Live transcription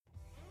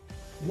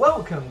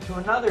Welcome to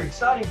another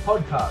exciting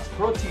podcast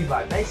brought to you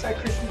by Bayside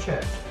Christian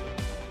Church.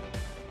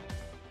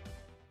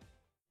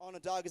 Honor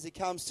Doug as he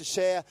comes to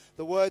share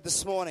the word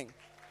this morning.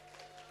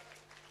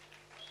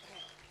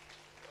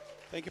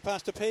 Thank you,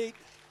 Pastor Pete.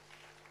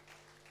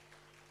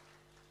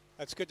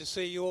 It's good to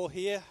see you all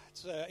here.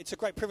 It's a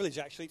great privilege,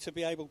 actually, to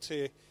be able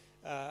to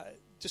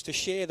just to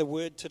share the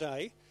word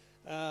today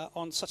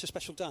on such a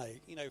special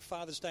day. You know,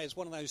 Father's Day is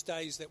one of those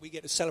days that we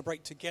get to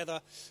celebrate together,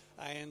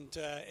 and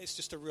it's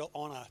just a real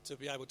honour to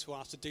be able to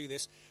ask to do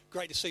this.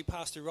 Great to see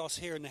Pastor Ross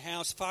here in the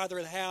house, father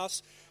of the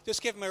house.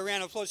 Just give him a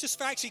round of applause just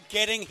for actually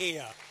getting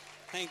here.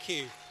 Thank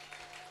you.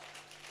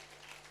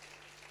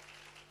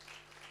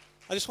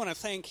 I just want to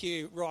thank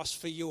you, Ross,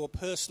 for your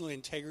personal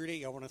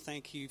integrity. I want to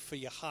thank you for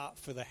your heart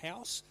for the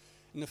house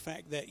and the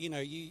fact that, you know,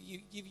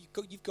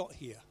 you've got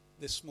here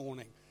this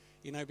morning,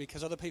 you know,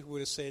 because other people would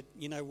have said,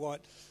 you know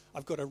what,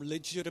 I've got a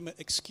legitimate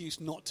excuse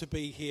not to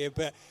be here,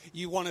 but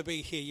you want to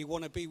be here. You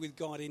want to be with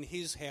God in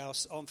his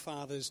house on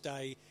Father's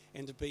Day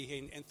and to be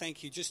here. And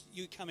thank you. Just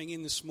you coming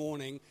in this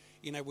morning,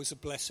 you know, was a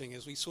blessing.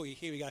 As we saw you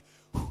here, we go,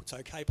 it's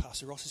okay,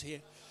 Pastor Ross is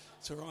here.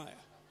 It's all right.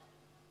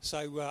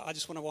 So I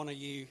just want to honour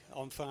you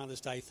on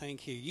Father's Day.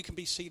 Thank you. You can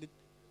be seated.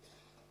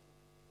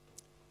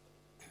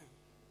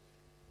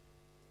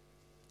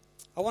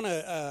 I want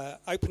to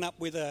open up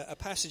with a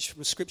passage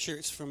from Scripture.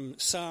 It's from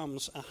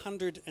Psalms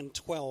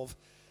 112,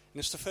 and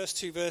it's the first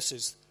two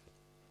verses.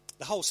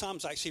 The whole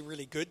Psalm's actually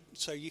really good,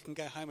 so you can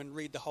go home and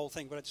read the whole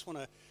thing, but I just want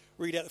to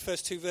read out the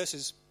first two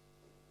verses.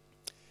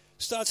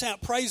 Starts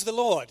out, praise the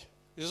Lord.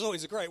 This is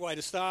always a great way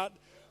to start.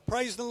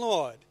 Praise the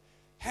Lord.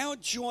 How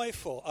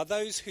joyful are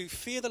those who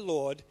fear the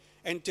Lord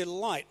and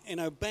delight in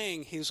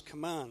obeying his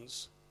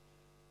commands.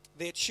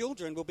 Their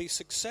children will be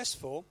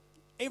successful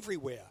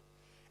everywhere.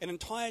 An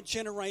entire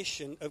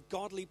generation of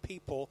godly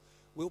people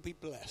will be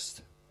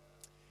blessed.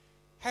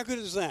 How good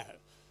is that?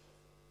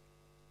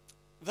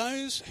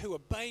 Those who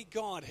obey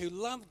God, who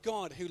love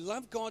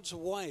God's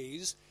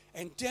ways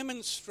and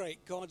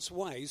demonstrate God's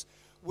ways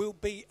will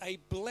be a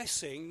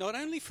blessing, not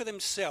only for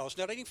themselves,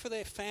 not only for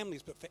their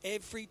families, but for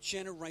every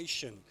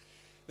generation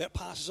that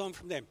passes on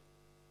from them.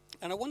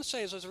 And I want to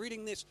say, as I was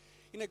reading this,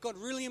 you know, God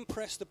really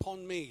impressed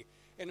upon me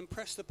and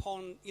impressed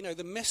upon, you know,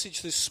 the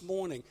message this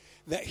morning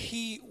that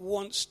he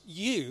wants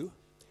you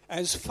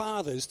as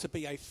fathers to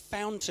be a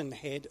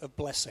fountainhead of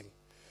blessing.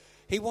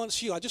 He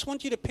wants you. I just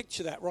want you to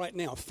picture that right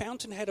now, a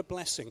fountainhead of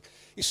blessing.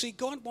 You see,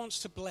 God wants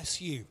to bless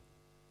you.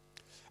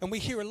 And we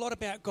hear a lot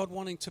about God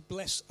wanting to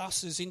bless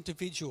us as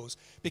individuals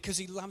because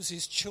he loves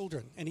his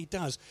children, and he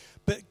does.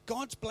 But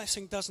God's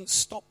blessing doesn't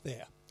stop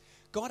there.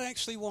 God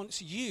actually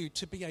wants you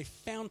to be a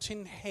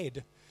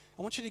fountainhead.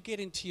 I want you to get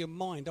into your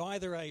mind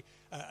either a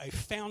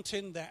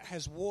fountain that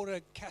has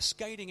water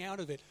cascading out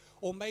of it,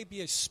 or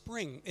maybe a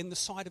spring in the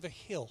side of a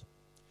hill.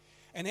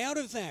 And out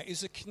of that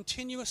is a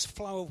continuous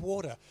flow of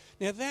water.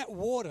 Now that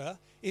water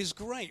is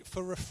great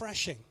for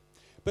refreshing,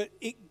 but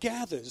it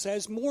gathers.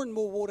 As more and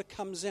more water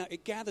comes out,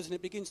 it gathers and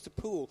it begins to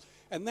pool.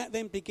 And that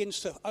then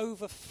begins to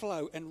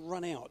overflow and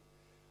run out.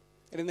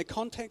 And in the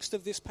context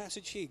of this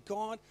passage here,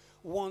 God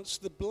wants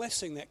the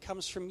blessing that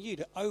comes from you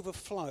to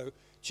overflow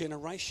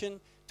generation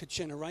to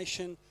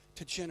generation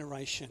to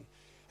generation.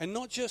 And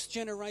not just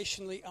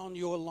generationally on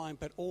your line,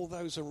 but all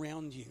those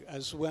around you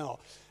as well.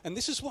 And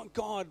this is what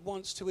God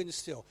wants to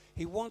instill.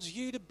 He wants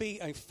you to be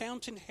a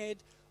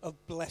fountainhead of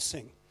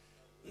blessing.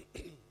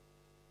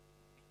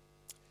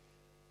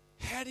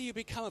 How do you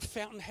become a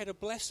fountainhead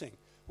of blessing?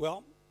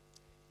 Well,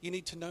 you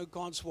need to know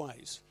God's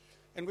ways.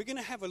 And we're going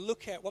to have a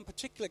look at one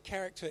particular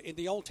character in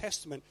the Old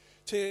Testament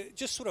to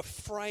just sort of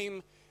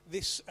frame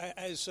this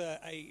as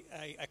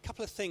a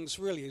couple of things,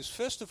 really. Is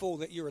first of all,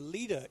 that you're a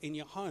leader in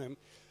your home,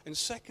 and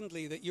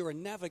secondly, that you're a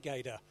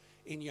navigator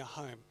in your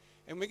home.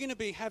 And we're going to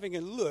be having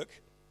a look,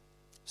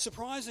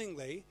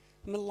 surprisingly,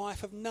 in the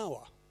life of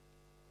Noah.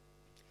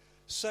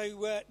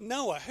 So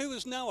Noah, who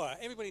is Noah?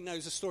 Everybody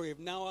knows the story of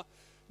Noah.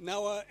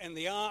 Noah and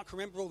the ark.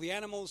 Remember, all the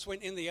animals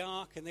went in the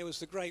ark, and there was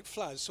the great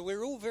flood. So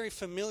we're all very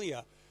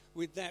familiar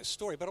with that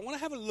story. But I want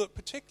to have a look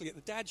particularly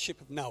at the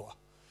dadship of Noah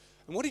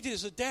and what he did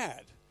as a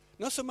dad.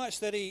 Not so much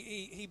that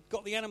he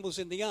got the animals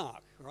in the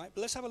ark, right?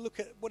 But let's have a look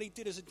at what he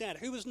did as a dad.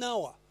 Who was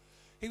Noah?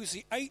 He was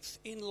the 8th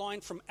in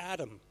line from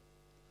Adam.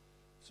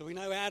 So we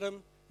know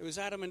Adam. It was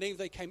Adam and Eve.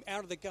 They came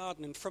out of the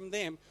garden, and from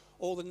them,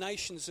 all the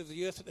nations of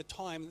the earth at the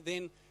time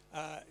then,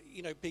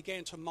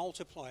 began to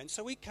multiply. And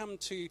so we come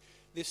to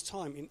this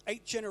time. In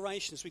 8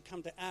 generations, we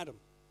come to Adam.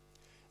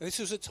 And this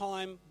was a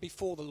time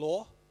before the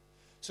law.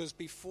 So it was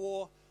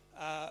before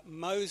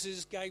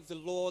Moses gave the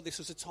law. This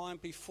was a time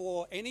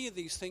before any of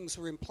these things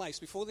were in place,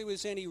 before there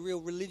was any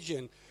real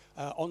religion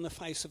on the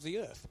face of the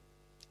earth.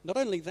 Not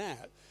only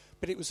that,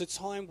 but it was a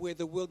time where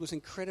the world was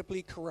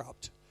incredibly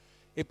corrupt.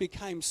 It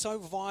became so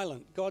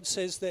violent. God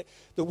says that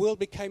the world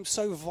became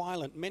so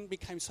violent, men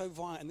became so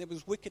violent, and there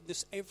was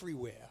wickedness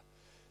everywhere,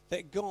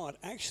 that God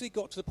actually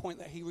got to the point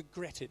that he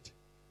regretted.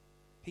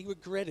 He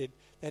regretted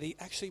that he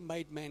actually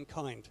made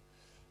mankind.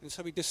 And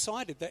so he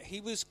decided that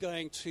he was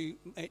going to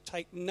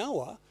take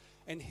Noah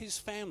and his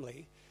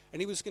family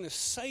And he was going to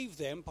save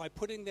them by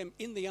putting them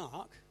in the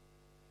ark.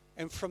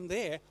 And from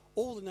there,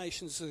 all the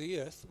nations of the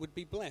earth would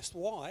be blessed.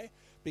 Why?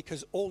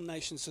 Because all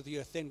nations of the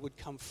earth then would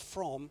come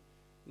from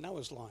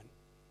Noah's line.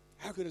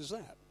 How good is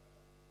that?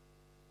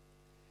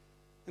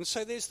 And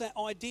so there's that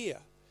idea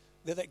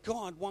that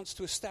God wants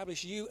to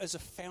establish you as a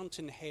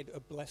fountainhead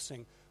of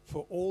blessing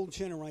for all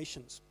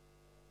generations.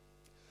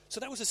 So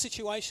that was a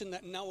situation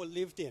that Noah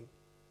lived in.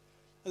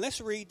 And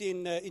let's read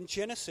in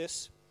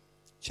Genesis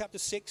chapter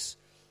 6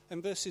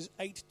 and verses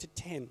 8 to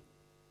 10.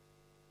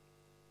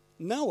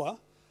 Noah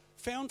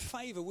found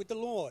favor with the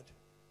Lord.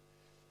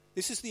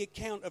 This is the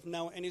account of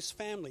Noah and his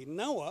family.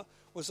 Noah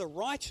was a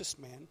righteous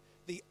man,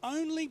 the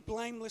only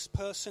blameless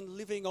person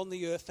living on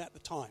the earth at the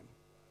time.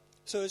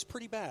 So it was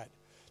pretty bad.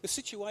 The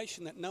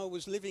situation that Noah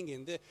was living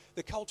in,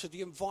 the culture,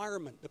 the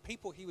environment, the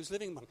people he was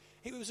living among,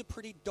 it was a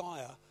pretty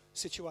dire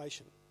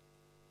situation.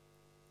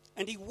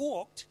 And he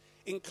walked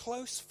in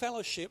close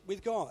fellowship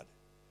with God.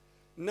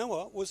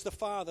 Noah was the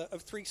father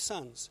of 3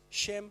 sons,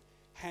 Shem,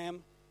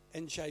 Ham,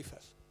 and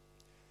Japheth.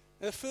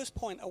 Now, the first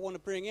point I want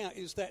to bring out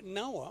is that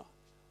Noah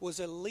was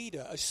a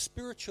leader, a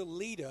spiritual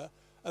leader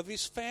of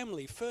his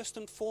family, first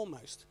and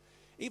foremost.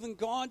 Even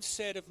God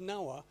said of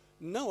Noah,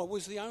 Noah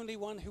was the only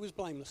one who was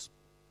blameless.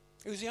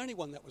 He was the only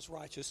one that was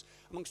righteous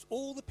amongst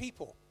all the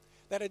people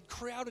that had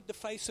crowded the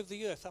face of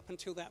the earth up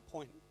until that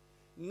point.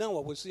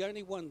 Noah was the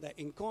only one that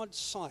in God's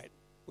sight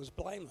was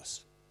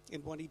blameless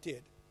in what he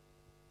did.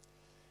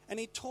 And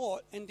he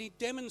taught and he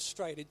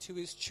demonstrated to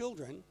his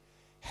children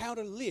how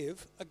to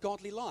live a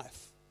godly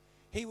life.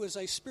 He was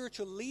a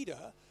spiritual leader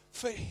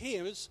for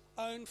his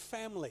own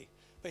family,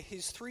 for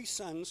his 3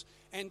 sons,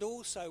 and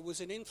also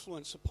was an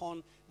influence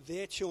upon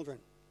their children.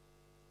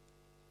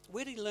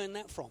 Where did he learn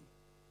that from?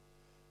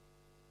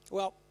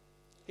 Well,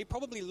 he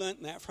probably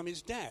learnt that from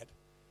his dad.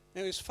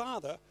 Now, his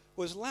father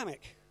was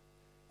Lamech,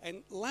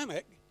 and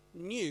Lamech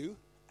knew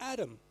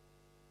Adam.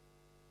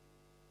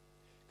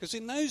 Because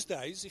in those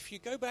days, if you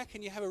go back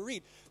and you have a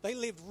read, they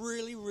lived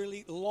really,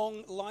 really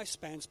long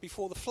lifespans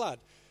before the flood.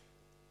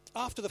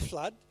 After the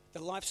flood, the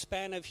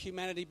lifespan of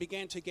humanity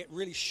began to get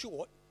really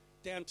short,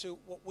 down to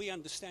what we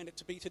understand it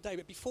to be today.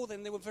 But before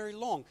then, they were very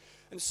long.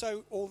 And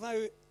so,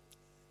 although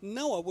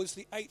Noah was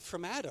the 8th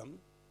from Adam,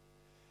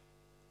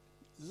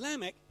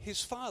 Lamech,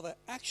 his father,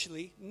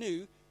 actually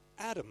knew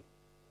Adam.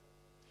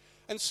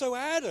 And so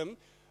Adam,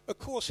 of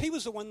course, he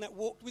was the one that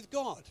walked with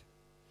God.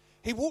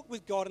 He walked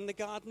with God in the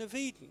Garden of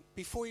Eden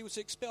before he was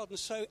expelled. And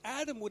so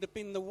Adam would have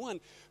been the one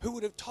who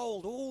would have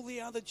told all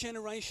the other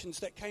generations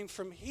that came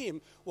from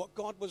him what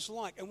God was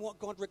like and what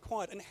God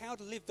required and how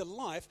to live the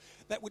life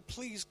that would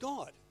please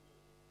God.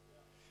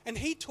 And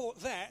he taught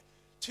that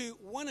to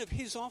one of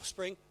his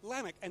offspring,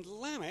 Lamech. And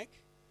Lamech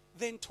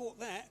then taught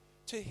that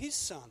to his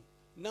son,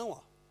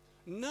 Noah.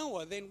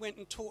 Noah then went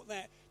and taught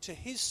that to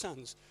his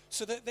sons,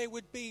 so that there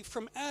would be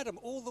from Adam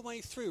all the way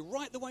through,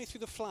 right the way through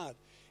the flood,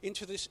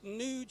 into this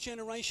new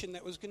generation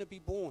that was going to be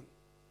born.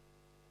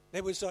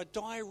 There was a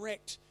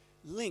direct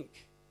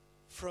link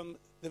from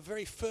the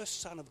very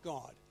first son of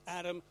God,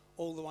 Adam,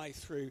 all the way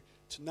through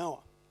to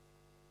Noah.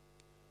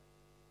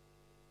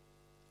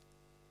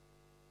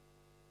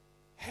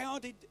 How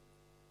did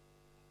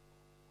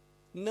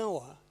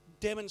Noah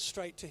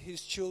demonstrate to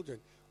his children?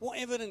 What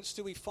evidence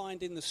do we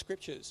find in the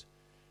scriptures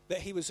that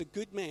he was a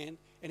good man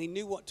and he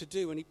knew what to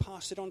do and he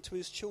passed it on to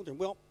his children?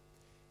 Well,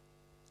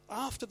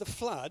 after the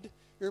flood,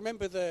 you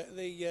remember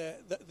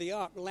the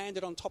ark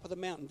landed on top of the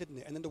mountain, didn't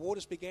it? And then the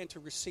waters began to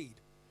recede.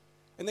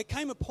 And there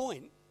came a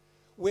point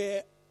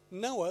where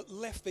Noah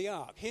left the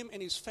ark. Him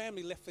and his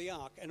family left the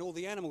ark, and all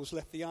the animals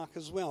left the ark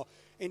as well.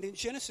 And in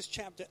Genesis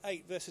chapter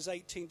 8, verses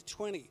 18 to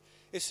 20,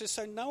 it says,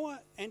 so Noah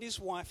and his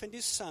wife and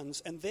his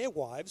sons and their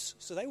wives,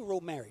 so they were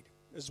all married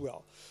as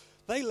well,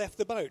 they left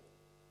the boat.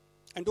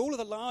 And all of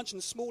the large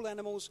and small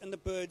animals and the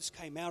birds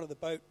came out of the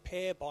boat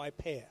pair by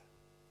pair.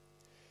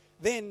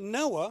 Then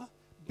Noah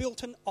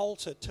built an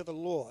altar to the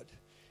Lord,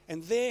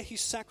 and there he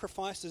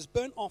sacrificed as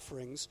burnt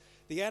offerings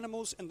the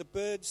animals and the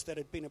birds that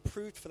had been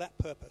approved for that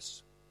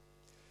purpose.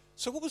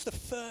 So what was the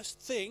first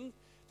thing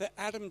that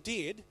Adam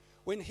did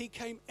when he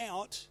came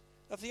out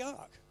of the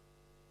ark?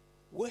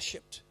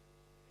 Worshipped.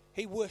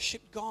 He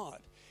worshipped God.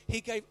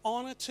 He gave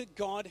honor to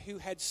God who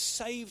had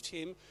saved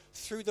him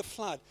through the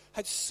flood,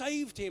 had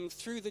saved him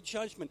through the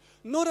judgment.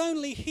 Not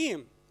only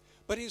him,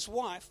 but his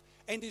wife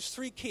and his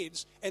 3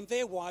 kids and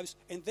their wives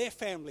and their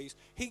families.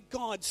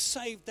 God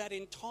saved that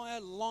entire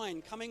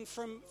line coming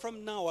from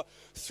Noah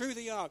through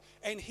the ark.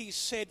 And he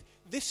said,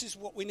 this is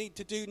what we need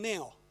to do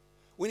now.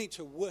 We need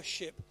to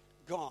worship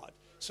God.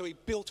 So he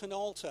built an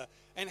altar.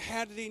 And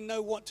how did he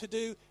know what to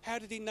do? How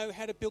did he know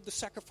how to build the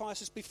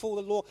sacrifices before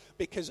the Lord?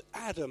 Because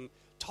Adam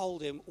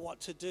told him what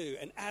to do.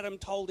 And Adam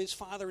told his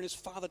father, and his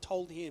father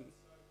told him.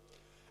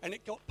 And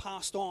it got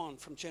passed on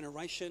from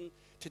generation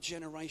to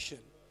generation,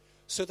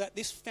 so that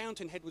this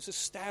fountainhead was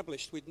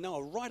established with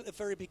Noah right at the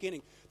very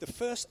beginning. The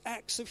first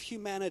acts of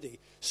humanity,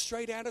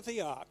 straight out of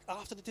the ark,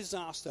 after the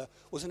disaster,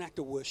 was an act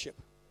of worship.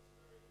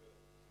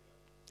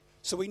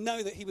 So we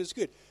know that he was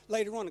good.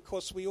 Later on, of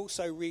course, we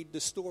also read the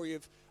story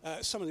of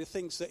some of the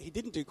things that he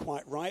didn't do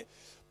quite right.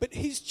 But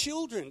his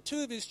children,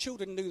 2 of his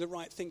children knew the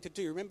right thing to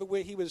do. Remember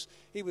where he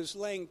was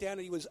laying down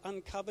and he was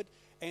uncovered,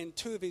 and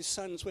 2 of his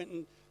sons went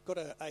and got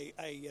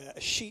a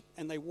sheet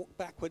and they walked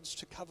backwards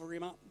to cover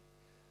him up.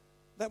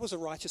 That was a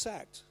righteous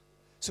act.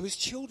 So his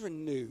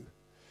children knew.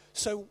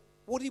 So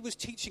what he was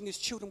teaching his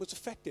children was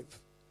effective.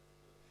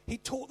 He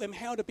taught them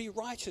how to be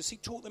righteous. He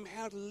taught them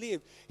how to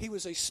live. He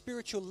was a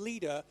spiritual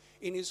leader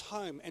in his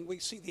home, and we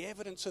see the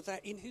evidence of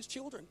that in his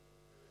children.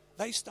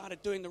 They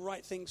started doing the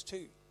right things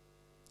too.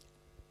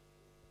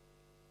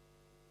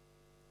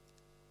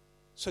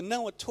 So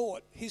Noah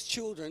taught his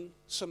children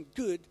some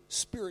good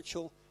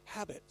spiritual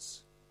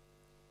habits.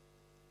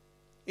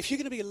 If you're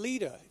going to be a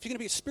leader, if you're going to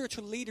be a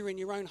spiritual leader in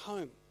your own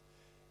home,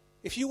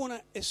 if you want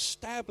to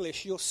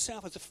establish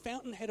yourself as a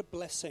fountainhead of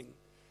blessing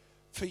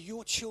for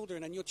your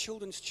children and your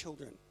children's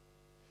children,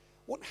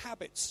 what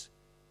habits,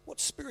 what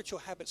spiritual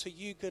habits are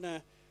you going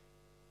to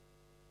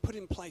put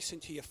in place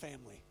into your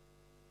family?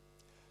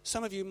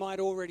 Some of you might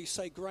already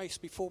say grace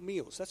before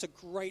meals. That's a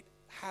great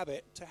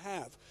habit to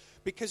have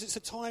because it's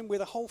a time where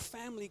the whole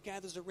family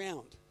gathers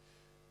around.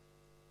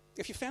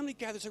 If your family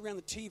gathers around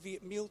the TV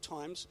at meal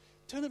times,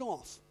 turn it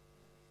off.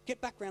 Get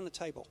back around the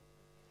table.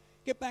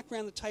 Get back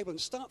around the table and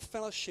start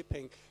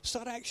fellowshipping.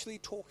 Start actually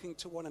talking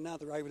to one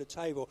another over the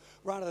table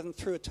rather than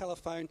through a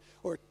telephone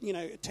or,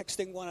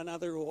 texting one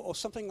another or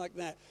something like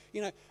that.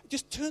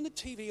 Just turn the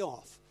TV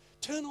off.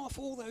 Turn off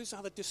all those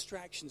other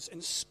distractions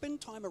and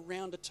spend time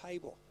around a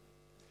table.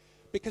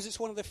 Because it's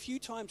one of the few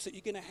times that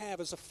you're going to have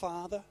as a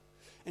father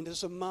and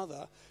as a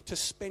mother to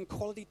spend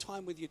quality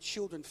time with your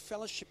children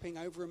fellowshipping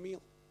over a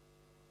meal.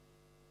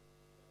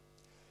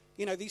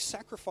 These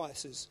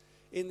sacrifices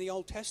in the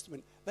Old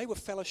Testament, they were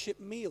fellowship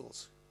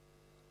meals.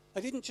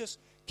 They didn't just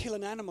kill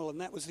an animal and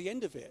that was the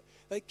end of it.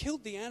 They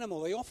killed the animal.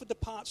 They offered the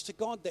parts to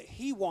God that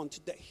he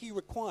wanted, that he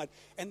required.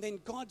 And then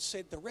God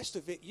said, the rest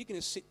of it, you're going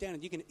to sit down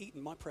and you're going to eat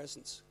in my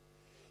presence.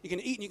 You're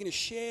going to eat and you're going to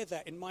share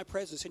that in my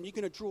presence. And you're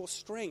going to draw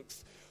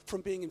strength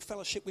from being in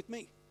fellowship with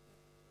me.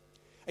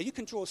 And you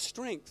can draw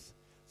strength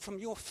from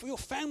your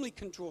family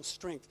can draw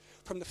strength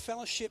from the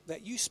fellowship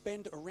that you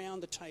spend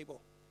around the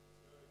table.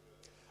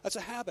 That's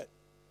a habit.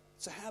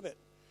 It's a habit.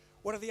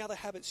 What are the other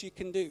habits you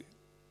can do?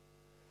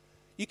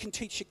 You can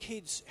teach your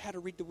kids how to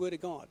read the Word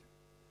of God.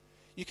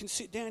 You can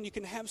sit down, you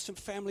can have some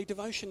family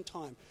devotion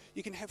time.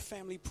 You can have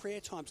family prayer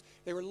times.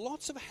 There are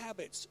lots of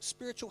habits,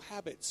 spiritual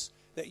habits,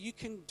 that you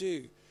can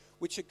do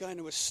which are going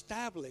to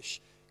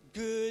establish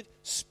good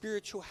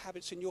spiritual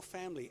habits in your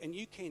family. And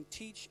you can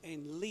teach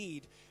and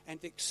lead and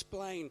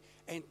explain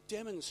and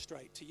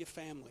demonstrate to your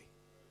family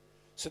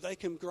so they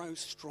can grow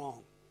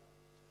strong.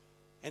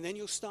 And then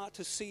you'll start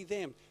to see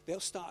them. They'll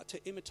start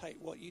to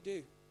imitate what you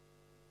do.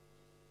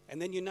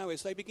 And then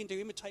as they begin to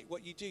imitate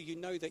what you do, you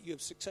know that you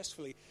have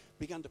successfully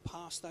begun to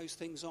pass those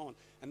things on.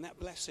 And that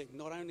blessing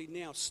not only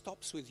now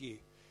stops with you,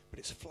 but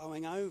it's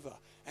flowing over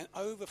and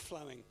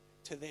overflowing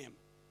to them.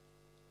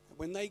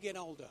 When they get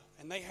older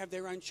and they have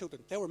their own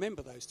children, they'll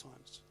remember those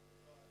times.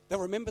 They'll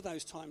remember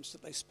those times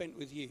that they spent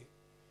with you.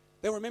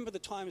 They'll remember the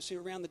times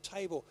you're around the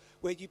table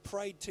where you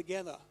prayed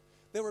together.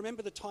 They'll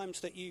remember the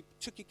times that you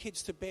took your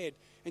kids to bed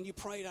and you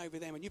prayed over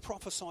them and you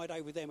prophesied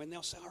over them, and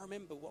they'll say, I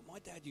remember what my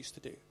dad used to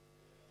do.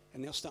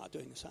 And they'll start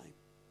doing the same.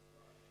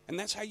 And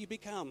that's how you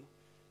become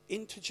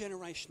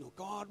intergenerational.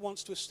 God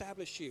wants to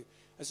establish you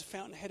as a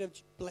fountainhead of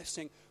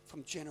blessing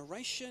from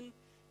generation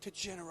to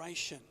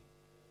generation.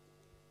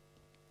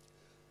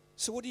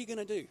 So what are you going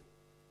to do?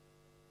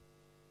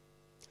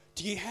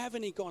 Do you have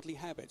any godly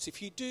habits?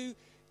 If you do,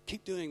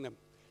 keep doing them.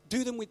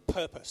 Do them with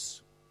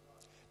purpose.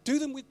 Do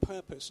them with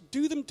purpose.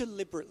 Do them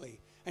deliberately.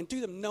 And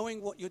do them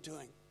knowing what you're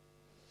doing.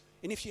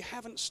 And if you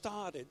haven't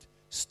started,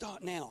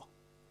 start now.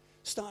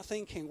 Start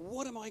thinking,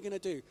 what am I going to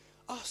do?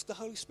 Ask the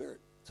Holy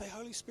Spirit. Say,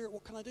 Holy Spirit,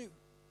 what can I do?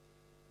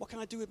 What can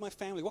I do with my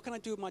family? What can I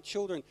do with my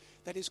children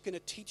that is going to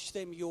teach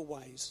them your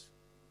ways?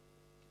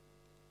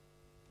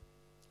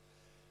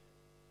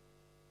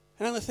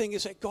 Another thing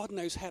is that God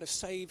knows how to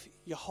save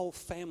your whole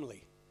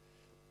family.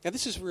 Now,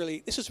 this is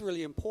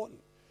really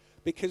important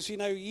because,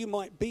 you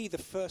might be the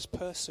first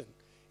person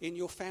in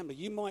your family.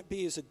 You might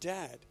be, as a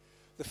dad,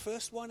 the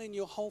first one in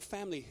your whole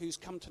family who's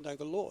come to know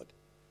the Lord.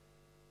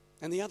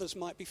 And the others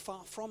might be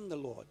far from the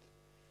Lord.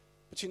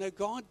 But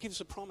God gives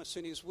a promise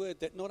in his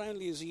word that not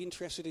only is he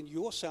interested in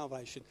your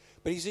salvation,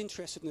 but he's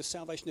interested in the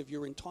salvation of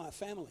your entire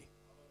family.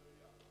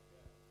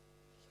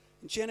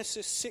 In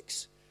Genesis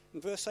 6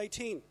 and verse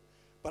 18,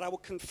 but I will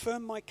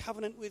confirm my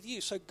covenant with you.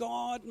 So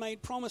God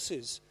made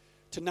promises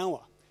to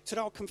Noah. He said,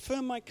 I'll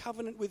confirm my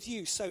covenant with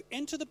you. So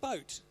enter the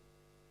boat,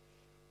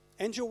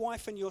 and your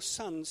wife and your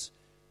sons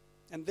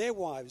and their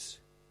wives.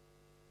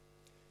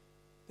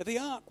 Now, the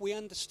ark, we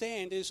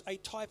understand, is a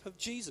type of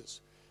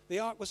Jesus. The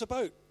ark was a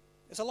boat.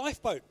 It's a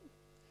lifeboat.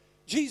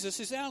 Jesus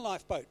is our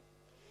lifeboat.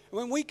 And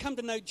when we come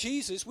to know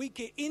Jesus, we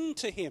get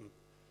into him.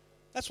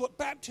 That's what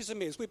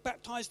baptism is. We're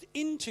baptized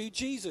into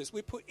Jesus.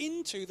 We're put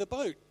into the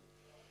boat.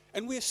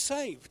 And we're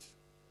saved.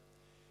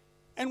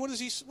 And what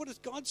does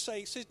God say?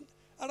 He says,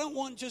 I don't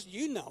want just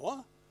you,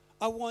 Noah.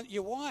 I want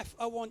your wife,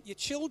 I want your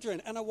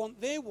children, and I want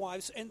their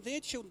wives and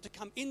their children to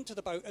come into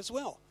the boat as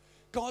well.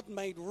 God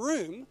made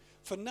room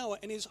for Noah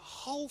and his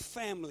whole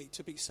family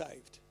to be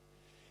saved.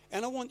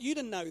 And I want you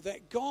to know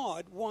that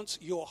God wants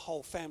your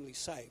whole family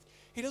saved.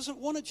 He doesn't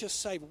want to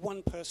just save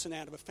one person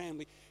out of a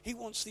family. He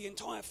wants the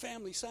entire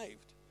family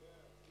saved.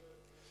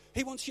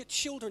 He wants your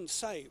children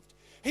saved.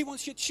 He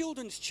wants your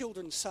children's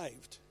children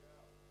saved.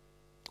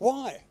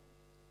 Why?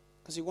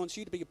 Because he wants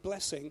you to be a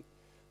blessing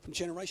from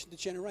generation to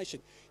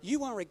generation.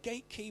 You are a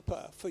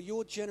gatekeeper for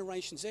your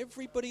generations.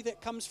 Everybody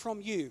that comes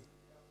from you,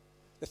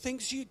 the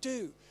things you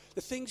do,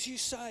 the things you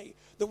say,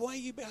 the way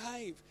you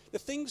behave, the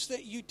things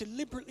that you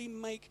deliberately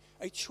make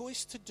a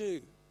choice to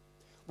do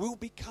will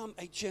become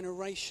a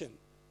generation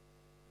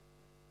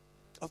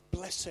of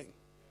blessing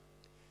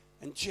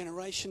and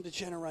generation to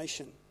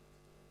generation.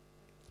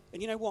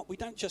 And you know what? We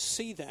don't just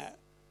see that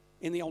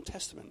in the Old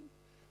Testament.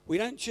 We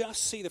don't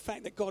just see the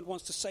fact that God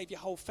wants to save your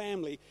whole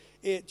family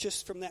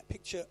just from that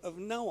picture of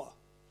Noah.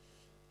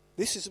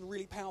 This is a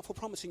really powerful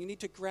promise, and you need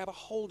to grab a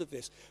hold of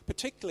this,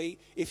 particularly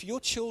if your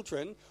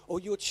children or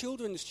your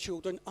children's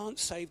children aren't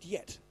saved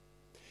yet.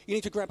 You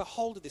need to grab a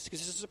hold of this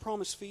because this is a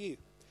promise for you.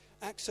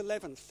 Acts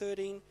 11,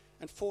 13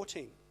 and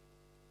 14.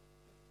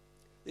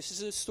 This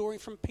is a story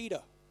from Peter.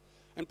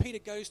 And Peter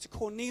goes to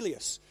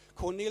Cornelius.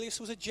 Cornelius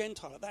was a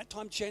Gentile. At that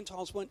time,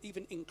 Gentiles weren't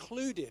even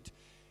included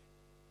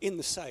in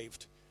the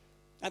saved.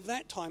 At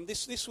that time,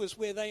 this was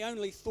where they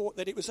only thought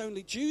that it was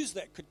only Jews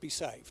that could be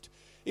saved.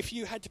 If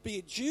you had to be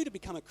a Jew to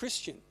become a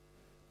Christian.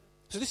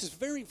 So this is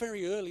very,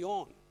 very early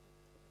on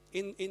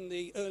in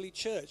the early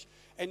church.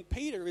 And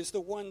Peter is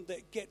the one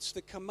that gets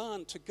the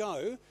command to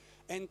go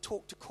and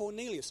talk to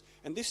Cornelius.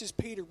 And this is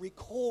Peter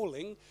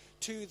recalling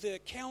to the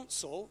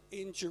council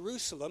in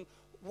Jerusalem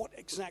what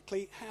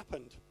exactly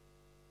happened.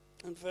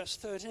 In verse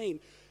 13,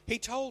 he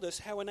told us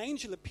how an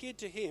angel appeared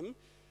to him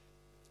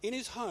in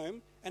his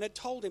home and had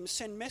told him,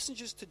 send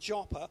messengers to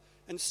Joppa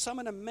and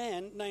summon a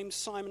man named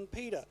Simon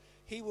Peter.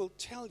 He will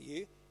tell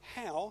you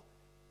how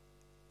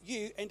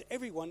you and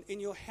everyone in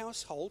your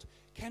household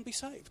can be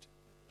saved.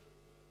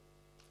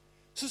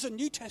 This is a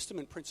New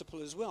Testament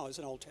principle as well as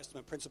an Old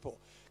Testament principle.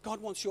 God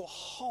wants your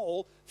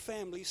whole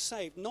family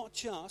saved, not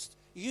just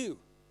you.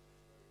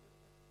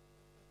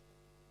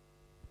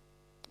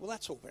 Well,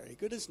 that's all very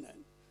good, isn't it?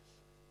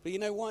 But you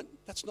know what?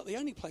 That's not the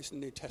only place in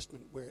the New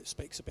Testament where it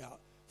speaks about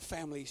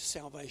family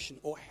salvation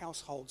or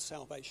household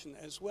salvation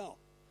as well.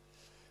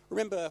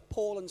 Remember,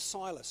 Paul and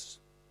Silas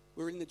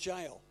were in the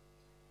jail,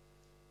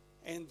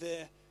 and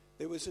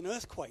there was an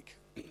earthquake,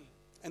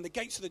 and the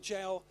gates of the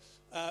jail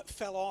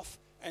fell off,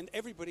 and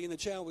everybody in the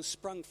jail was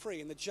sprung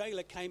free. And the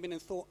jailer came in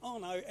and thought, oh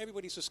no,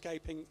 everybody's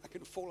escaping. I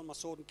can fall on my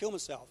sword and kill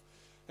myself.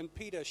 And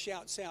Peter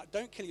shouts out,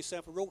 don't kill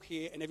yourself, we're all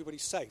here and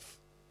everybody's safe.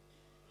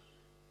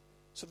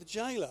 So the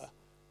jailer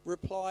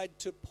replied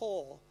to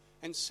Paul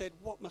and said,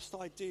 what must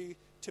I do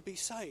to be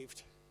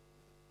saved?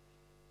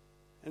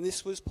 And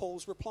this was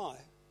Paul's reply.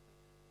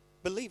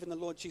 Believe in the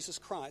Lord Jesus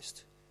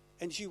Christ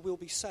and you will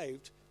be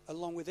saved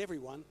along with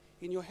everyone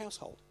in your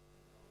household.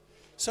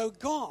 So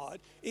God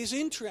is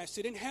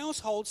interested in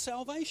household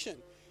salvation.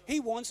 He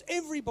wants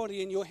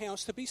everybody in your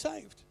house to be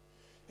saved.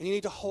 And you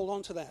need to hold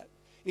on to that.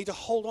 You need to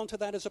hold on to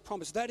that as a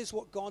promise. That is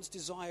what God's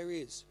desire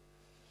is.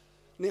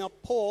 Now,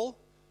 Paul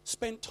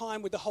spent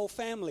time with the whole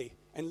family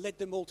and led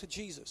them all to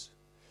Jesus.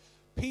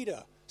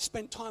 Peter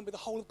spent time with the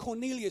whole of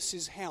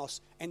Cornelius'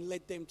 house and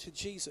led them to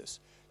Jesus.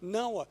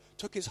 Noah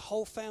took his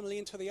whole family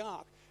into the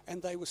ark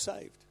and they were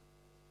saved.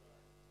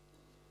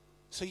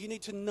 So you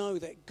need to know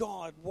that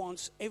God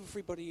wants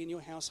everybody in your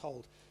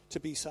household to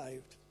be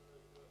saved.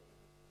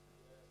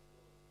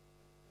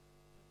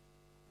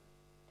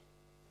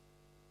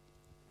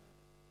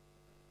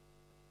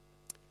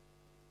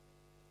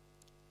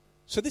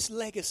 So this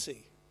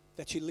legacy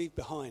that you leave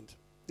behind,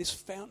 this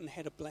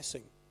fountainhead of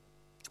blessing,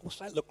 what's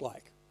that look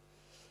like?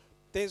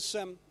 There's,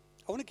 I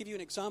want to give you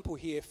an example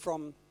here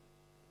from,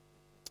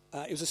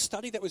 it was a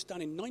study that was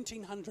done in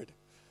 1900.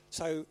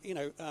 So,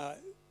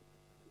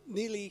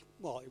 nearly,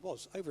 well, it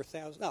was over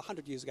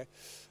 100 years ago.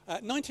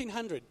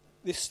 1900,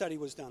 this study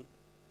was done.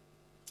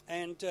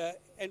 And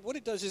what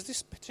it does is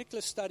this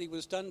particular study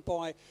was done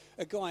by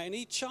a guy, and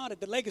he charted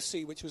the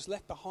legacy which was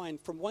left behind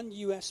from one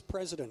U.S.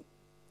 president.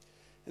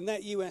 And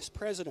that U.S.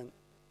 president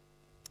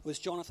was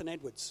Jonathan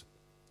Edwards.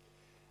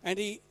 And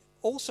he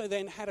also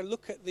then had a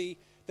look at the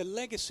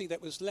legacy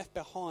that was left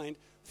behind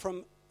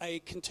from a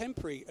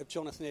contemporary of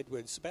Jonathan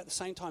Edwards, about the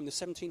same time, the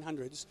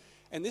 1700s.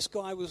 And this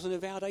guy was an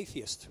avowed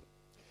atheist.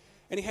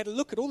 And he had a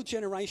look at all the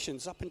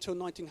generations up until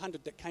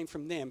 1900 that came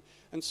from them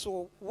and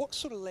saw what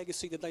sort of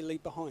legacy did they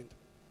leave behind.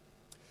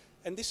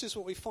 And this is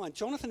what we find.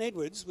 Jonathan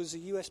Edwards was a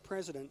U.S.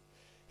 president.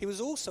 He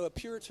was also a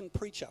Puritan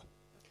preacher.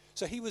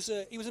 So he was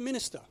a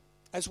minister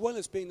as well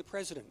as being the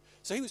president.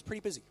 So he was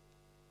pretty busy.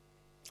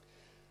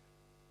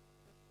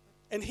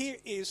 And here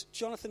is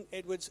Jonathan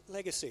Edwards'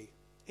 legacy.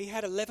 He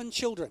had 11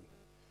 children.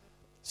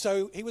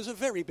 So he was a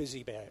very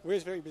busy boy. He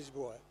was a very busy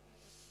boy.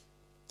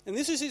 And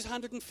this is his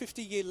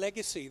 150-year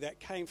legacy that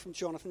came from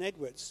Jonathan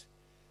Edwards.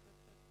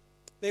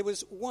 There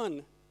was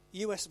 1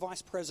 US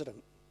vice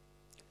president,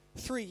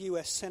 3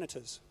 US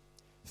senators,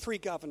 3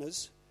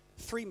 governors,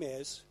 3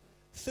 mayors,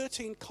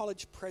 13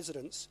 college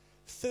presidents,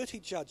 30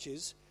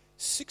 judges,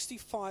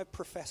 65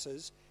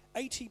 professors,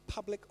 80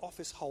 public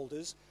office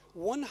holders,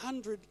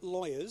 100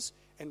 lawyers,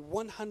 and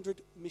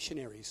 100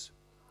 missionaries.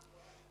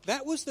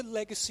 That was the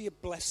legacy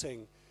of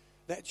blessing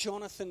that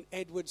Jonathan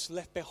Edwards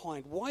left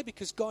behind. Why?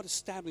 Because God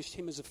established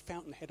him as a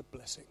fountainhead of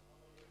blessing.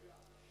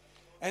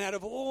 And out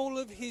of all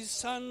of his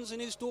sons and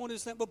his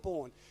daughters that were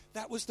born,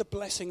 that was the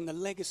blessing and the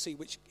legacy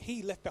which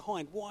he left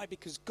behind. Why?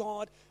 Because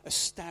God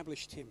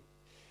established him.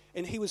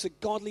 And he was a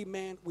godly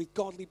man with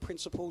godly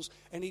principles,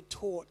 and he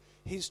taught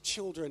his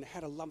children how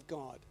to love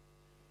God.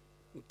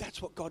 And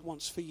that's what God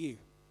wants for you.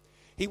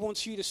 He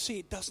wants you to see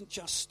it doesn't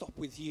just stop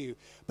with you,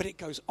 but it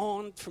goes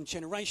on from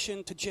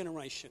generation to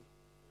generation.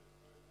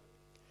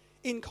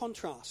 In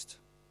contrast,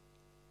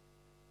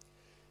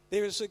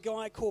 there is a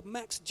guy called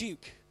Max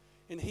Duke,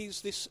 and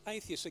he's this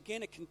atheist,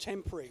 again a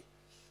contemporary.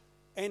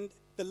 And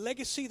the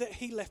legacy that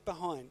he left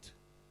behind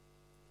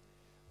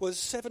was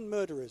 7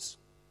 murderers,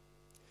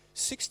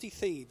 60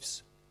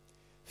 thieves,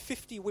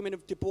 50 women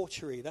of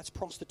debauchery, that's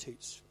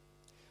prostitutes,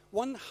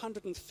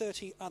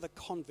 130 other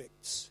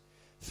convicts,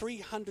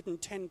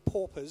 310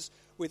 paupers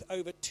with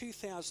over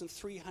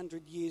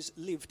 2,300 years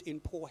lived in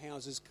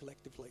poorhouses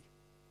collectively.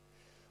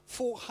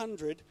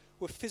 400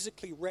 were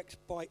physically wrecked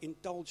by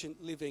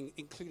indulgent living,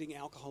 including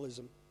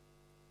alcoholism.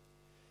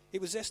 It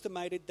was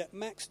estimated that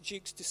Max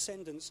Duke's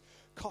descendants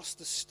cost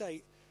the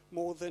state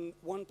more than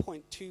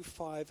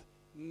 $1.25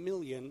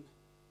 million.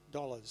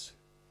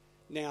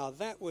 Now,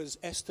 that was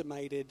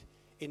estimated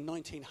in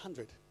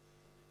 1900.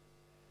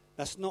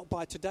 That's not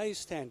by today's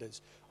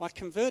standards. I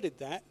converted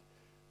that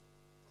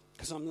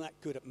because I'm that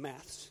good at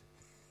maths.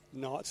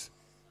 Not.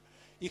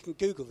 You can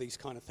Google these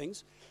kind of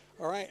things.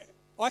 All right.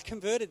 I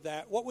converted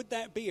that. What would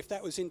that be if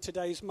that was in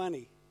today's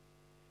money?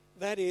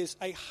 That is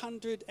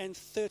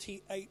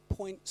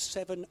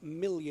 $138.7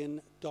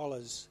 million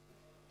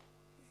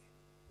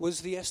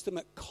was the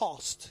estimate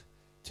cost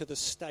to the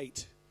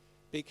state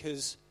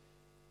because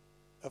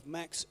of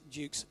Max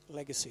Duke's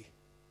legacy.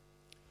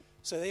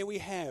 So there we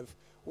have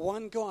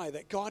one guy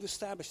that God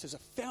established as a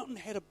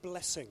fountainhead of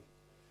blessing,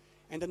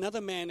 and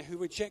another man who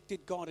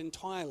rejected God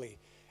entirely.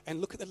 And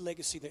look at the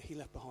legacy that he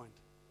left behind.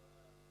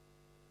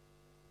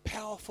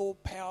 Powerful,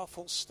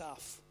 powerful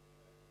stuff.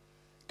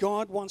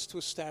 God wants to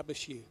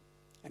establish you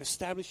and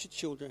establish your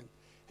children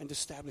and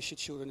establish your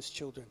children's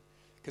children,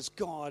 because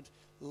God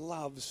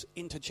loves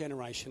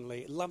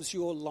intergenerationally, loves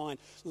your line,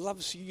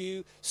 loves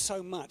you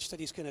so much that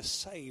he's going to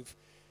save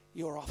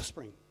your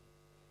offspring.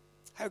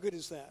 How good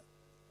is that?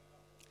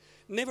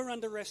 Never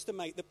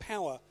underestimate the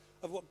power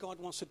of what God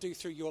wants to do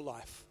through your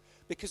life,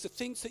 because the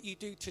things that you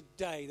do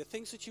today, the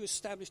things that you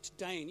establish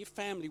today in your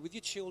family, with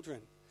your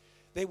children,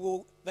 they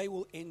will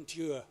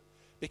endure,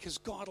 because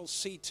God will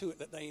see to it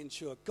that they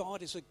endure.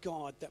 God is a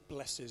God that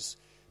blesses,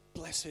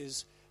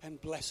 blesses,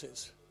 and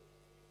blesses.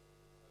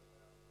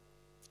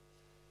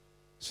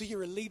 So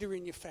you're a leader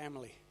in your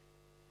family.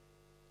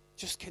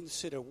 Just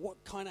consider,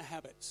 what kind of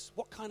habits,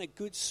 what kind of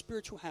good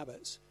spiritual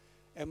habits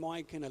am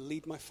I going to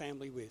lead my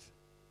family with?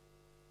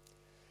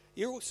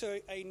 You're also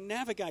a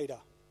navigator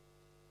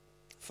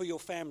for your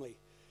family.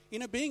 You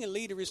know, being a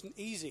leader isn't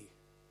easy,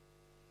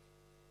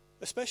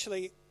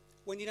 especially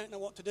when you don't know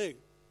what to do.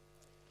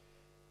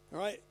 All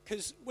right?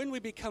 Because when we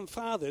become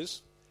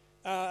fathers,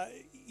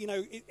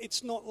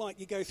 it's not like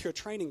you go through a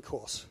training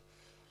course.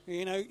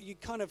 You know, you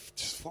kind of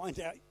just find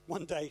out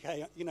one day,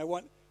 hey, you know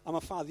what, I'm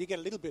a father. You get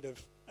a little bit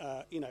of,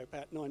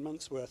 about 9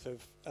 months worth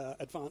of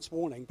advance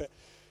warning. But,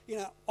 you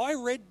know, I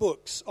read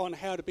books on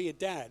how to be a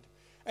dad,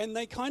 and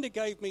they kind of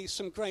gave me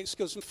some great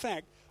skills. In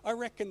fact, I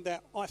reckon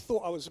that I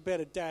thought I was a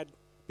better dad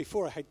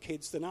before I had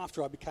kids than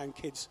after I became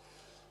kids.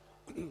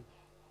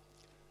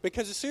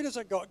 Because as soon as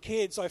I got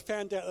kids, I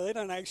found out that they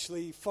don't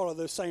actually follow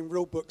the same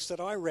rule books that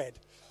I read.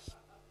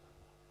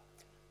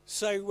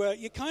 So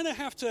you kind of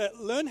have to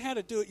learn how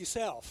to do it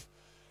yourself.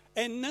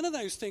 And none of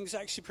those things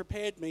actually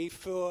prepared me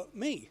for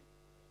me.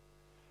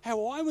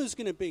 How I was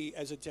going to be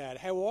as a dad,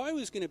 how I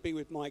was going to be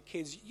with my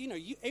kids. You know,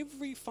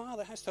 every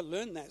father has to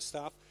learn that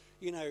stuff,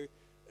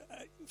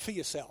 for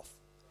yourself.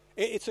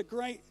 It's a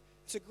great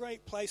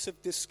place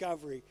of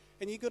discovery.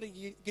 And you've got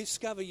to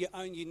discover your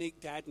own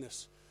unique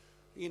dadness,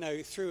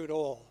 through it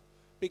all.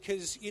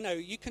 Because,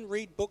 you can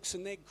read books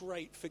and they're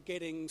great for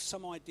getting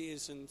some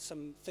ideas and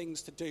some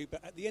things to do.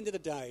 But at the end of the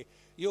day,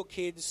 your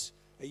kids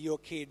are your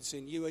kids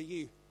and you are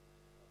you.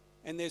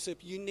 And there's a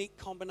unique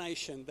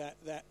combination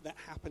that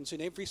happens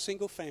in every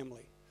single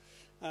family.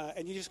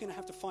 And you're just going to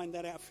have to find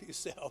that out for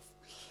yourself.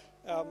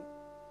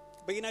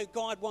 But,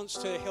 God wants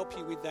to help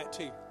you with that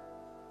too.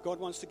 God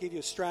wants to give you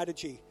a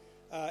strategy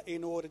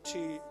in order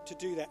to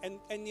do that.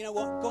 And you know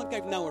what? God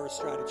gave Noah a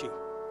strategy.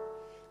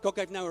 God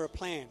gave Noah a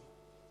plan.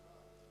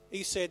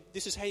 He said,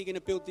 this is how you're going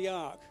to build the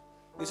ark.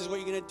 This is what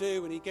you're going to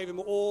do. And he gave him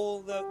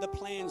all the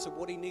plans of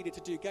what he needed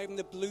to do. Gave him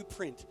the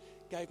blueprint.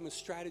 Gave him a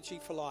strategy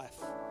for life.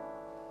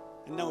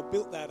 And Noah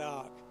built that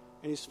ark,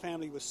 and his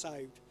family was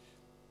saved.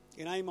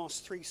 In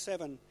Amos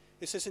 3:7,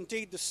 It says,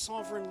 indeed, the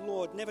sovereign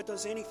Lord never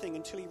does anything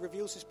until he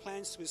reveals his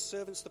plans to his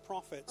servants, the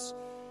prophets.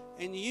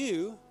 And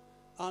you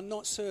are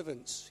not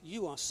servants.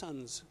 You are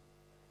sons.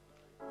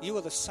 You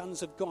are the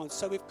sons of God.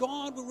 So if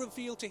God will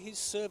reveal to his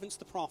servants,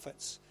 the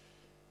prophets,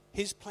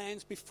 his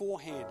plans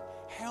beforehand,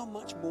 how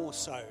much more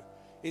so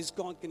is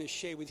God going to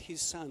share with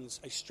his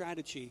sons a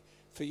strategy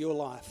for your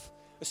life,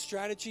 a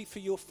strategy for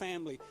your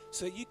family,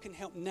 so that you can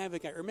help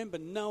navigate. Remember,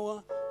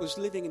 Noah was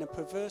living in a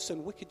perverse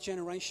and wicked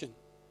generation,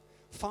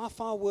 far,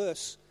 far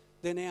worse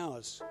than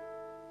ours.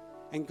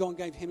 And God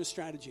gave him a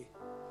strategy.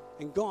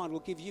 And God will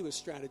give you a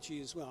strategy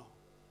as well.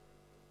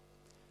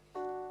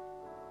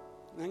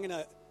 And I'm going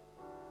to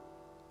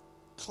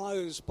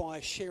close by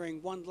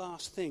sharing one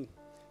last thing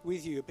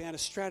with you about a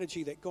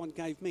strategy that God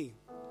gave me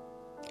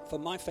for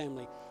my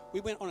family. We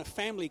went on a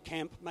family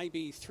camp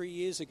maybe 3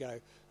 years ago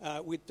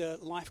with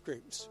life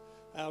groups.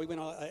 We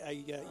went on a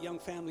young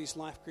families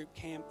life group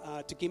camp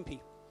to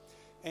Gympie.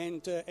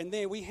 And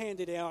there we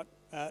handed out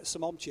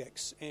some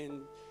objects.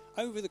 And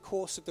over the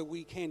course of the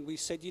weekend, we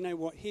said, you know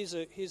what,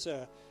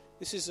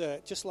 this is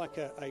just like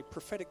a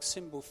prophetic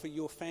symbol for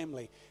your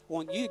family. I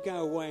want you to go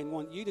away and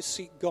want you to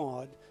seek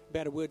God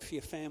about a word for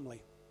your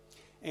family.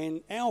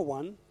 And our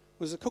one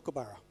was a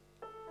kookaburra.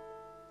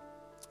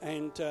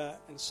 And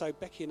so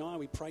Becky and I,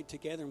 we prayed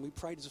together and we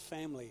prayed as a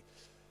family.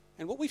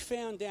 And what we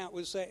found out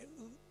was that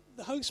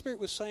the Holy Spirit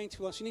was saying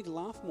to us, you need to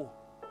laugh more.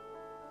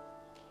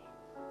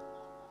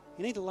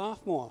 You need to laugh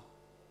more.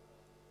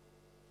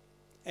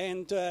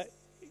 And,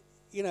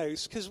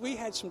 because we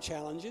had some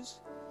challenges.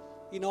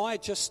 I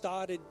had just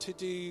started to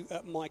do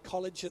my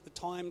college at the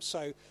time,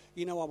 so,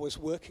 I was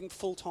working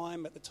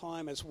full-time at the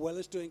time as well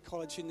as doing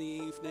college in the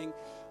evening.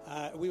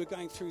 We were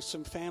going through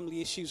some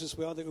family issues as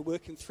well that we were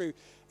working through.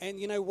 And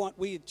you know what?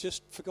 We had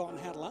just forgotten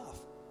how to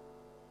laugh.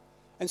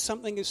 And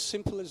something as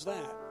simple as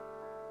that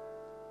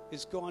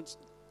is God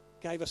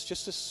gave us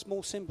just a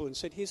small symbol and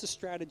said, here's a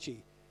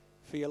strategy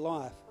for your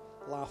life.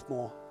 Laugh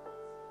more.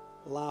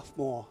 Laugh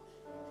more.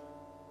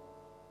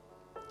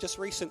 Just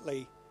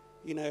recently,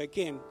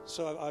 again,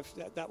 so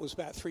that was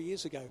about 3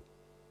 years ago.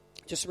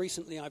 Just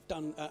recently, I've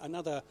done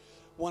another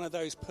one of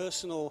those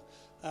personal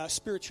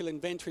spiritual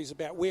inventories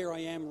about where I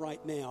am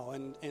right now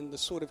and the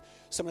sort of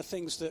some of the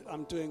things that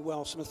I'm doing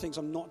well, some of the things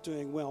I'm not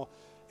doing well.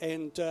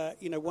 And,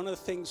 one of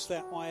the things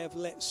that I have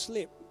let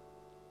slip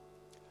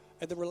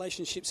are the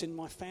relationships in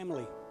my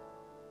family.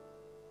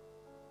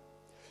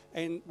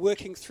 And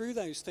working through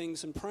those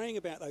things and praying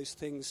about those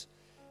things,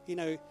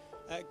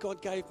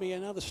 God gave me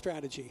another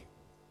strategy.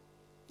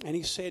 And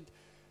he said,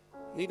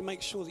 you need to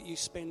make sure that you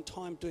spend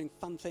time doing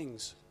fun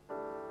things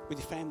with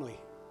your family.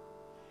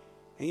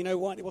 And you know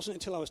what? It wasn't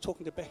until I was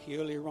talking to Becky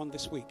earlier on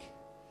this week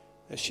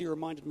that she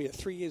reminded me that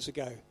 3 years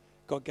ago,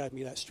 God gave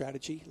me that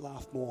strategy,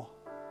 laugh more.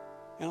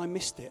 And I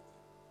missed it.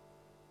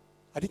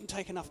 I didn't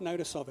take enough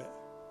notice of it.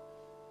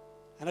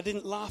 And I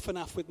didn't laugh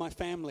enough with my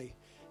family.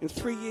 And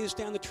 3 years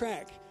down the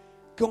track,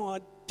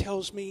 God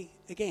tells me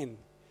again,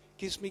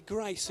 gives me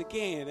grace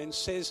again, and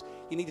says,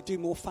 you need to do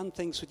more fun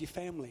things with your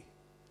family.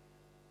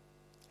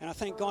 And I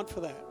thank God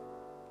for that.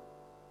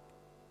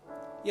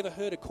 You ever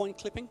heard of coin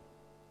clipping?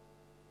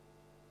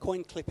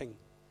 Coin clipping.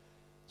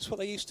 It's what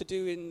they used to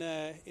do in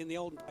the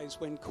olden days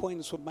when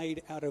coins were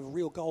made out of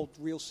real gold,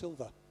 real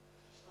silver.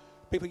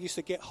 People used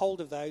to get hold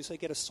of those. They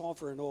get a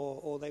sovereign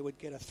or they would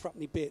get a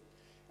threepenny bit,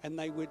 and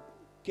they would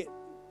get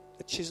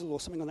a chisel or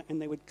something on that,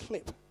 and they would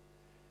clip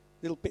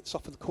little bits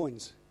off of the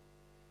coins.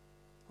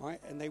 All right?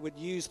 And they would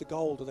use the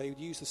gold or they would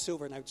use the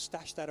silver, and they would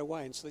stash that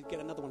away, and so they'd get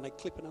another one. They'd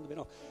clip another bit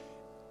off.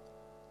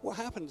 What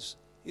happens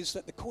is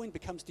that the coin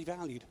becomes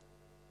devalued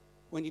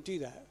when you do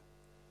that.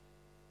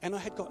 And I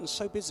had gotten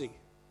so busy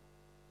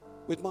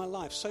with my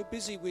life, so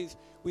busy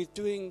with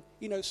doing,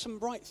 some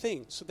right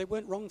things. So they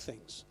weren't wrong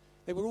things.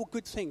 They were all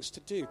good things to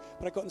do.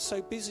 But I'd gotten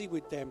so busy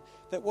with them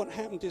that what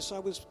happened is I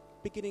was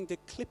beginning to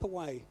clip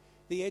away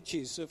the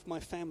edges of my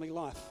family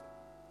life.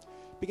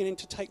 Beginning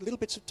to take little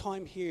bits of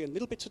time here and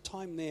little bits of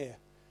time there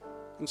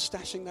and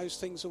stashing those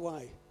things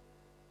away.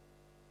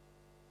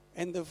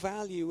 And the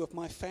value of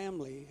my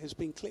family has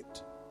been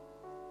clipped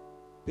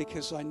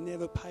because I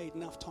never paid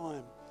enough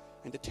time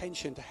and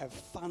attention to have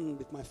fun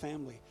with my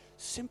family.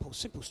 Simple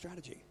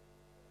strategy.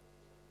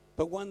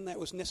 But one that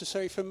was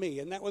necessary for me,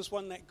 and that was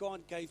one that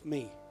God gave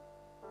me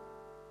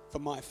for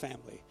my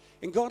family.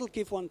 And God will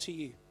give one to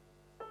you.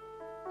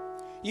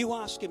 You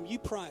ask him, you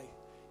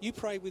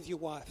pray with your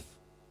wife.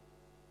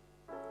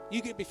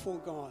 You get before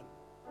God,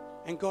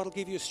 and God will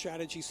give you a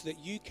strategy so that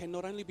you can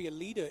not only be a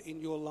leader in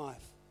your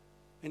life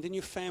and in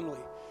your family,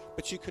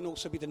 but you can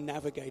also be the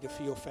navigator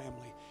for your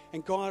family.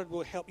 And God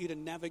will help you to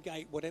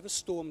navigate whatever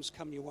storms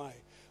come your way,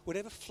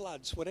 whatever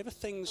floods, whatever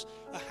things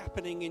are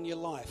happening in your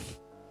life,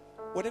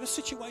 whatever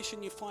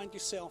situation you find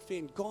yourself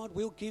in. God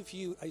will give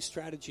you a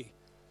strategy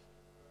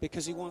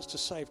because he wants to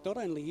save not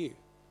only you,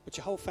 but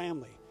your whole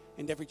family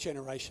and every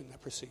generation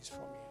that proceeds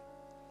from you.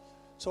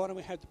 So why don't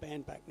we have the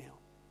band back now?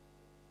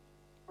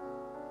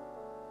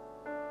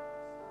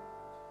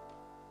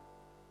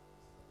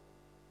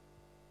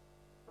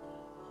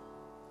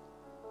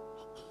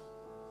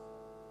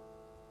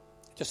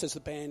 just as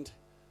the band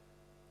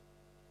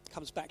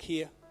comes back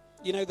here.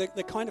 You know,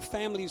 the kind of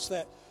families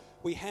that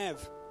we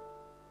have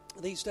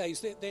these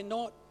days, they're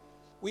not,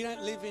 we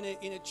don't live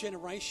in a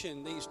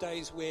generation these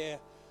days where,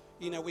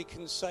 you know, we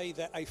can say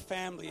that a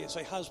family is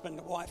a husband,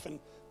 a wife, and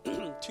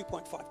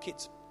 2.5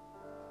 kids.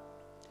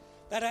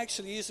 That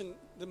actually isn't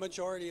the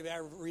majority of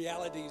our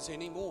realities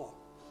anymore.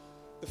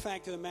 The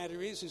fact of the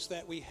matter is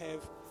that we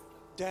have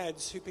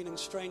dads who've been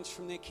estranged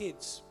from their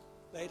kids.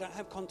 They don't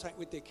have contact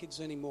with their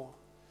kids anymore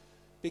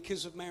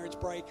because of marriage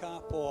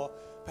breakup, or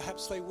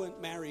perhaps they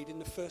weren't married in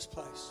the first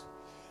place.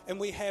 And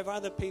we have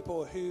other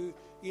people who,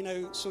 you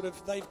know, sort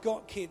of, they've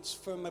got kids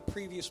from a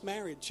previous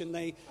marriage and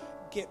they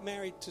get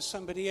married to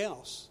somebody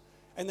else.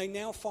 And they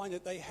now find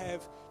that they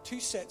have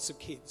two sets of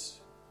kids.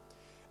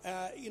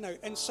 You know,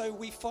 and so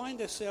we find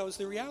ourselves,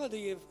 the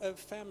reality of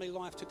family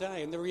life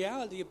today and the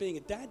reality of being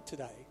a dad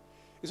today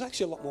is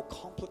actually a lot more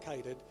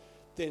complicated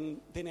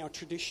than our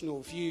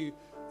traditional view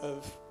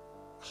of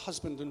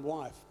husband and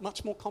wife.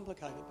 Much more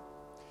complicated.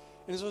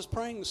 And as I was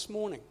praying this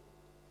morning,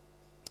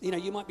 you know,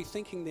 you might be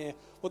thinking there,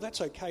 well,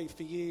 that's okay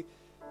for you.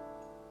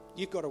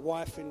 You've got a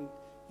wife and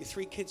your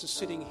 3 kids are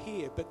sitting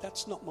here, but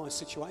that's not my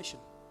situation.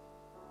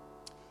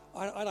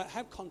 I don't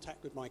have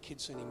contact with my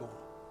kids anymore.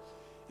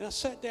 And I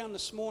sat down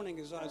this morning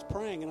as I was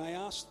praying and I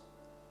asked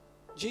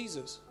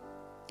Jesus,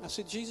 I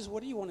said, Jesus,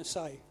 what do you want to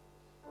say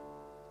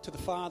to the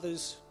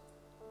fathers,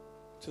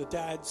 to the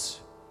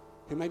dads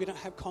who maybe don't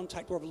have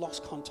contact or have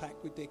lost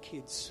contact with their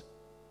kids?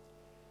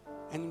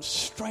 And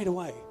straight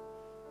away,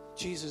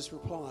 Jesus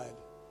replied,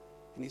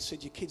 and he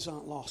said, your kids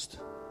aren't lost.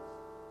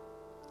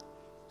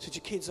 He said,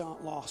 your kids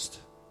aren't lost.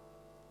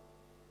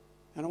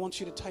 And I want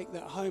you to take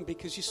that home,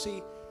 because you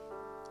see,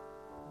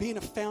 being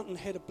a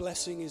fountainhead of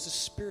blessing is a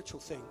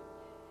spiritual thing.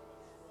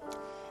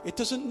 It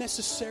doesn't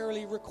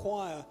necessarily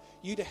require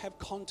you to have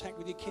contact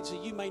with your kids.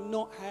 You may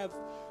not have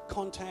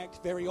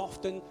contact very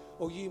often,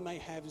 or you may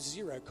have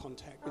zero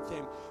contact with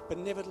them. But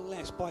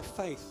nevertheless, by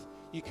faith,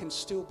 you can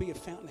still be a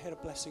fountainhead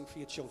of blessing for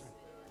your children.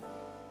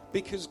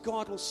 Because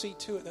God will see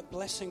to it that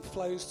blessing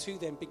flows to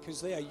them,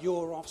 because they are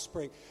your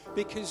offspring.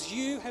 Because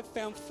you have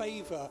found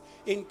favor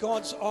in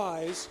God's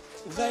eyes,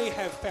 they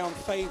have found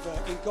favor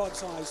in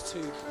God's eyes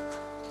too.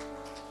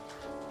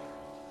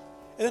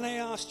 And then I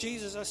asked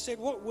Jesus, I said,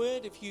 what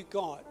word have you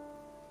got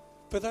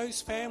for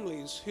those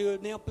families who are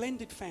now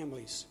blended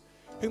families,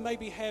 who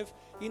maybe have,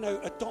 you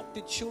know,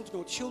 adopted children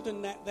or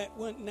children that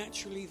weren't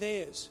naturally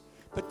theirs,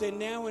 but they're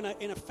now in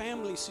a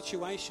family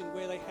situation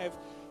where they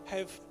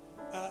have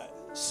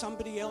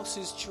somebody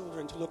else's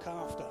children to look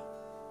after.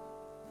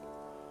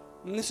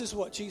 And this is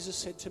what Jesus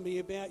said to me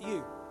about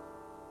you.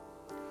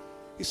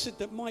 He said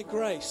that my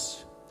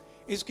grace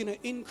is going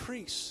to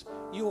increase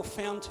your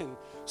fountain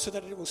so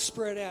that it will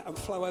spread out and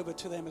flow over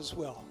to them as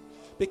well,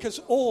 because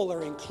all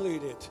are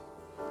included.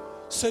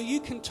 So you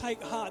can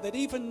take heart that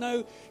even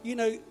though, you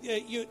know,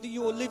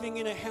 you're living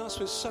in a house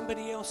with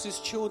somebody else's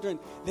children,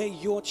 they're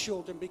your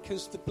children,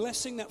 because the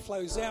blessing that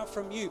flows out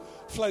from you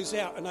flows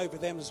out and over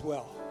them as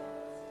well.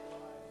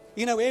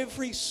 You know,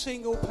 every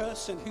single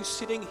person who's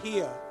sitting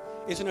here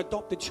is an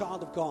adopted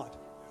child of God.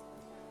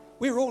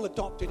 We're all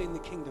adopted in the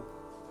kingdom.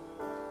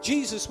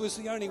 Jesus was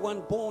the only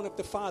one born of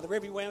the Father.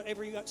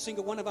 Every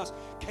single one of us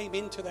came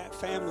into that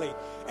family.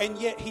 And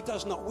yet he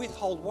does not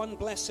withhold one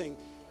blessing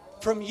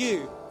from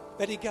you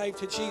that he gave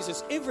to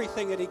Jesus.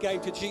 Everything that he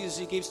gave to Jesus,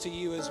 he gives to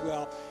you as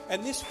well.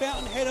 And this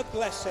fountainhead of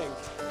blessing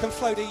can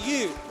flow to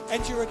you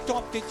and your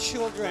adopted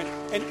children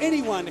and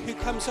anyone who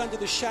comes under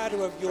the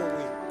shadow of your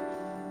wing.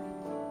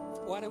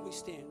 Why don't we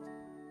stand?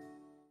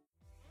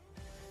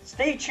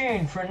 Stay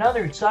tuned for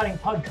another exciting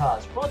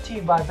podcast brought to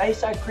you by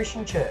Bayside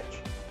Christian Church.